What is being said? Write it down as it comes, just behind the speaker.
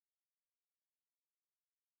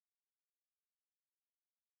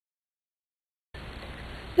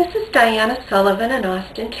This is Diana Sullivan in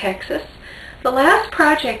Austin, Texas. The last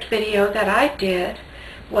project video that I did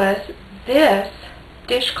was this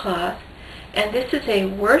dishcloth, and this is a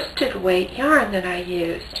worsted weight yarn that I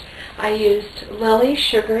used. I used Lily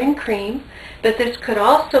Sugar and Cream, but this could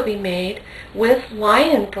also be made with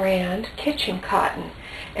Lion brand kitchen cotton.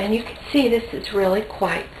 And you can see this is really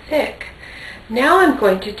quite thick. Now I'm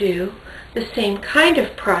going to do the same kind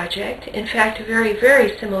of project, in fact a very,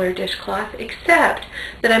 very similar dishcloth, except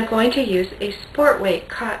that I'm going to use a Sportweight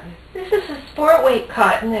cotton. This is a Sportweight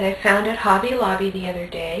cotton that I found at Hobby Lobby the other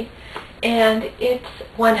day, and it's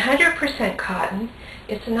 100% cotton.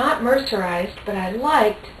 It's not mercerized, but I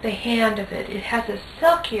liked the hand of it. It has a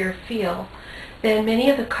silkier feel than many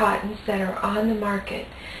of the cottons that are on the market.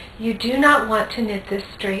 You do not want to knit this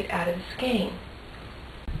straight out of the skein.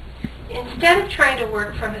 Instead of trying to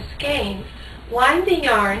work from a skein, wind the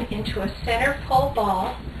yarn into a center pull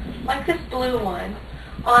ball, like this blue one,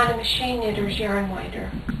 on a machine knitter's yarn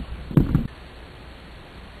winder.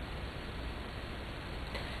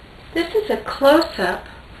 This is a close-up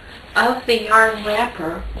of the yarn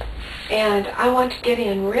wrapper, and I want to get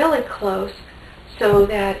in really close so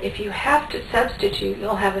that if you have to substitute,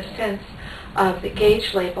 you'll have a sense of the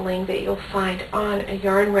gauge labeling that you'll find on a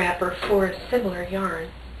yarn wrapper for a similar yarn.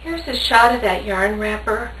 Here's a shot of that yarn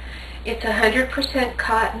wrapper. It's 100%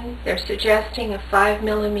 cotton. They're suggesting a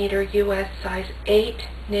 5mm US size 8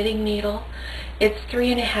 knitting needle. It's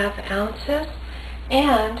 3.5 ounces,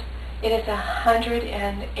 and it is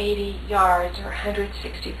 180 yards or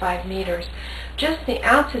 165 meters. Just the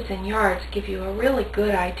ounces and yards give you a really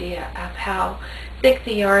good idea of how thick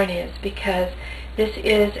the yarn is, because this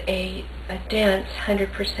is a dense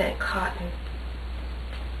 100% cotton.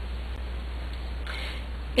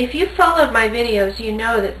 If you followed my videos, you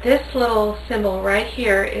know that this little symbol right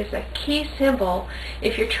here is a key symbol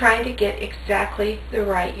if you're trying to get exactly the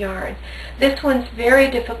right yarn. This one's very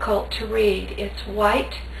difficult to read. It's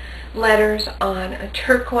white letters on a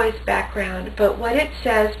turquoise background, but what it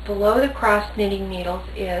says below the cross knitting needles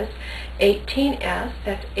is 18S,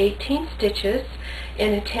 that's 18 stitches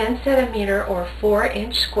in a 10 centimeter or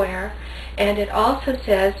 4-inch square, and it also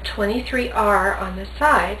says 23R on the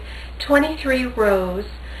side, 23 rows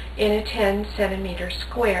in a 10 centimeter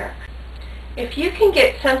square. If you can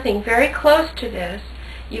get something very close to this,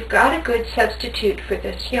 you've got a good substitute for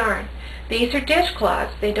this yarn. These are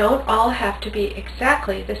dishcloths. They don't all have to be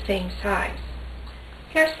exactly the same size.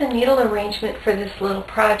 Here's the needle arrangement for this little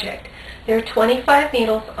project. There are 25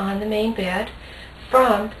 needles on the main bed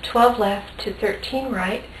from 12 left to 13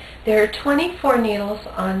 right. There are 24 needles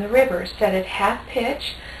on the ribber set at half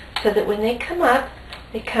pitch so that when they come up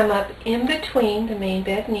in between the main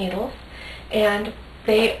bed needles, and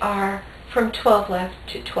they are from 12 left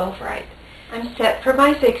to 12 right. I'm set for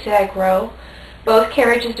my zigzag row. Both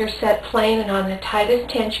carriages are set plain and on the tightest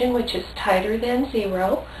tension, which is tighter than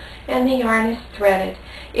 0, and the yarn is threaded.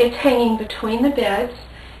 It's hanging between the beds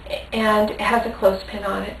and it has a clothespin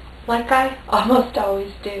on it, like I almost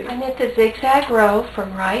always do. I knit the zigzag row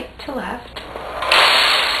from right to left.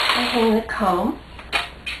 I hang the comb,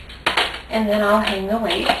 and then I'll hang the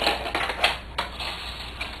lace.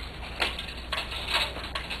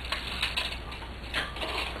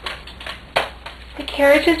 The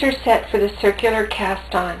carriages are set for the circular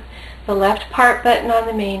cast on. The left part button on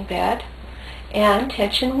the main bed, and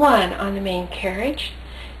tension 1 on the main carriage,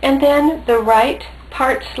 and then the right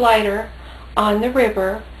part slider on the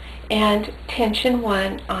ribber and tension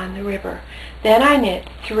 1 on the ribber. Then I knit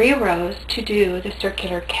 3 rows to do the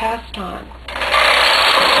circular cast on.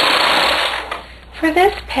 For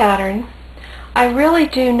this pattern, I really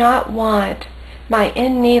do not want my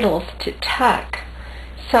end needles to tuck,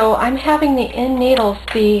 so I'm having the end needles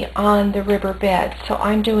be on the ribber bed. So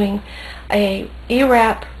I'm doing a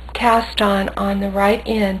E-wrap cast on the right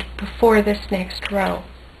end before this next row.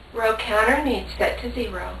 Row counter needs set to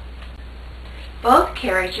 0. Both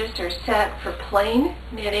carriages are set for plain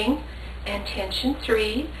knitting and tension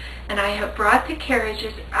 3, and I have brought the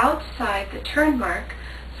carriages outside the turn mark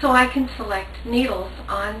so I can select needles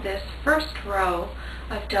on this first row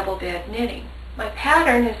of double bed knitting. My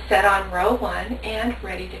pattern is set on row 1 and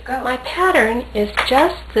ready to go. My pattern is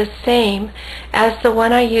just the same as the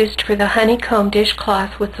one I used for the Honeycomb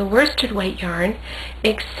Dishcloth with the worsted weight yarn,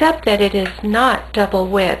 except that it is not double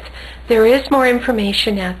width. There is more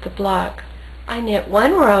information at the blog. I knit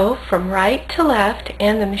 1 row from right to left,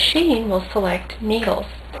 and the machine will select needles.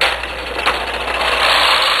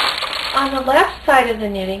 On the left side of the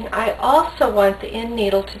knitting, I also want the end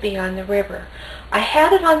needle to be on the ribber. I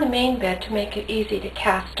had it on the main bed to make it easy to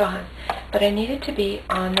cast on, but I needed to be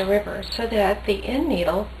on the ribber so that the end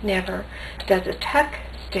needle never does a tuck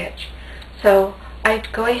stitch. So I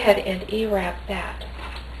go ahead and E-wrap that.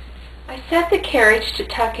 I set the carriage to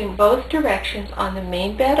tuck in both directions on the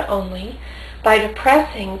main bed only by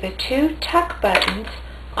depressing the 2 tuck buttons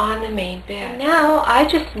on the main bed. And now I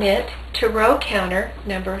just knit to row counter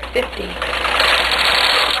number 50.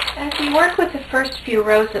 As you work with the first few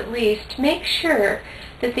rows at least, make sure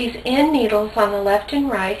that these end needles on the left and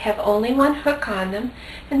right have only one hook on them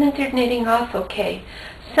and that they're knitting off okay.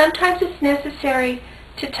 Sometimes it's necessary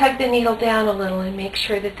to tug the needle down a little and make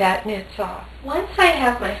sure that that knits off. Once I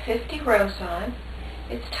have my 50 rows on,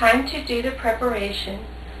 it's time to do the preparation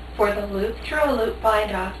for the loop through a loop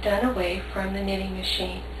bind off done away from the knitting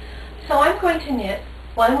machine. So I'm going to knit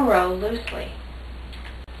 1 row loosely.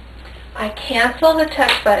 I cancel the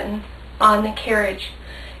tuck button on the carriage.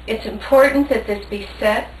 It's important that this be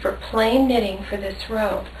set for plain knitting for this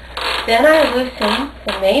row. Then I loosen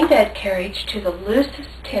the main bed carriage to the loosest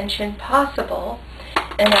tension possible,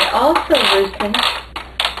 and I also loosen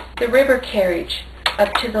the river carriage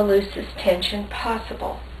up to the loosest tension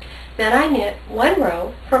possible. Then I knit 1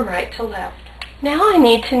 row from right to left. Now I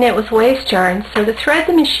need to knit with waste yarn, so to thread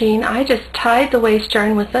the machine I just tied the waste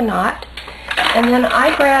yarn with a knot, and then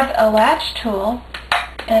I grab a latch tool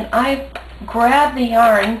and I grab the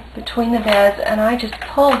yarn between the beds and I just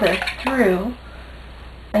pull this through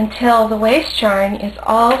until the waste yarn is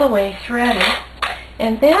all the way threaded,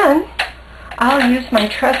 and then I'll use my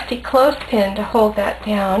trusty clothespin to hold that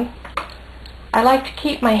down. I like to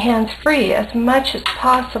keep my hands free as much as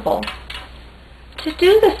possible. To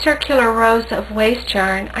do the circular rows of waste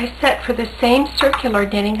yarn, I set for the same circular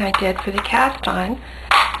knitting I did for the cast on.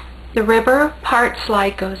 The river part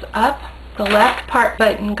slide goes up, the left part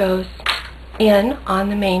button goes in on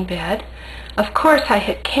the main bed. Of course I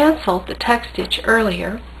had canceled the tuck stitch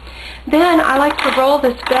earlier. Then I like to roll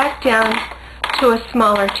this back down to a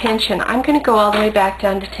smaller tension. I'm going to go all the way back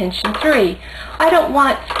down to tension 3. I don't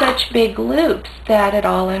want such big loops that it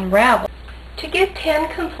all unravels. To get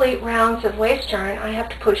 10 complete rounds of waste yarn, I have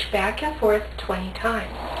to push back and forth 20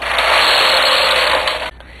 times.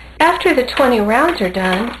 After the 20 rounds are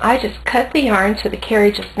done, I just cut the yarn so the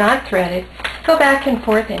carriage is not threaded, go back and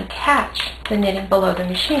forth and catch the knitting below the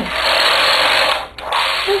machine.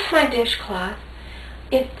 Here's my dishcloth.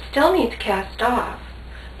 It still needs cast off,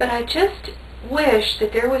 but I just wish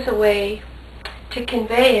that there was a way to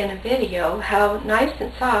convey in a video how nice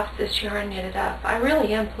and soft this yarn knitted up. I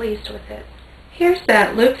really am pleased with it. Here's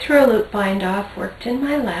that loop through a loop bind off worked in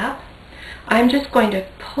my lap. I'm just going to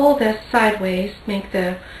pull this sideways, make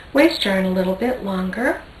the waste yarn a little bit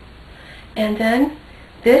longer, and then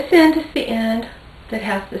this end is the end that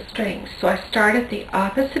has the strings. So I start at the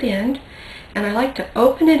opposite end and I like to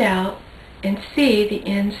open it out and see the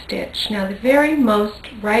end stitch. Now the very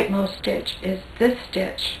rightmost stitch is this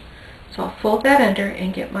stitch. So I'll fold that under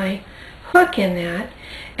and get my hook in that,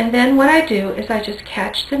 and then what I do is I just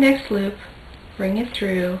catch the next loop, bring it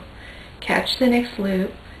through, catch the next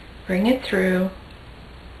loop, bring it through,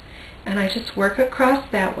 and I just work across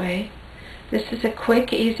that way. This is a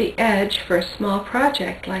quick, easy edge for a small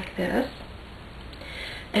project like this.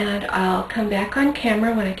 And I'll come back on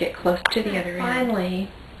camera when I get close to the other end. Finally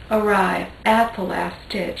arrive at the last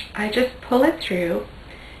stitch. I just pull it through,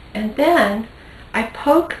 and then I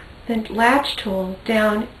poke the latch tool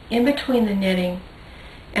down in between the knitting,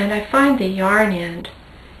 and I find the yarn end,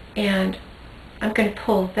 and I'm going to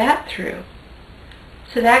pull that through.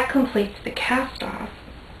 So that completes the cast off.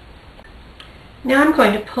 Now I'm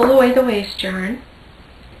going to pull away the waste yarn,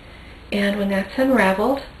 and when that's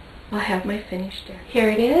unraveled, I'll have my finished edge. Here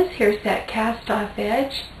it is. Here's that cast off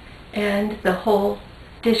edge, and the whole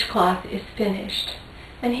dishcloth is finished.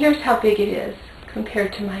 And here's how big it is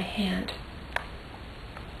compared to my hand.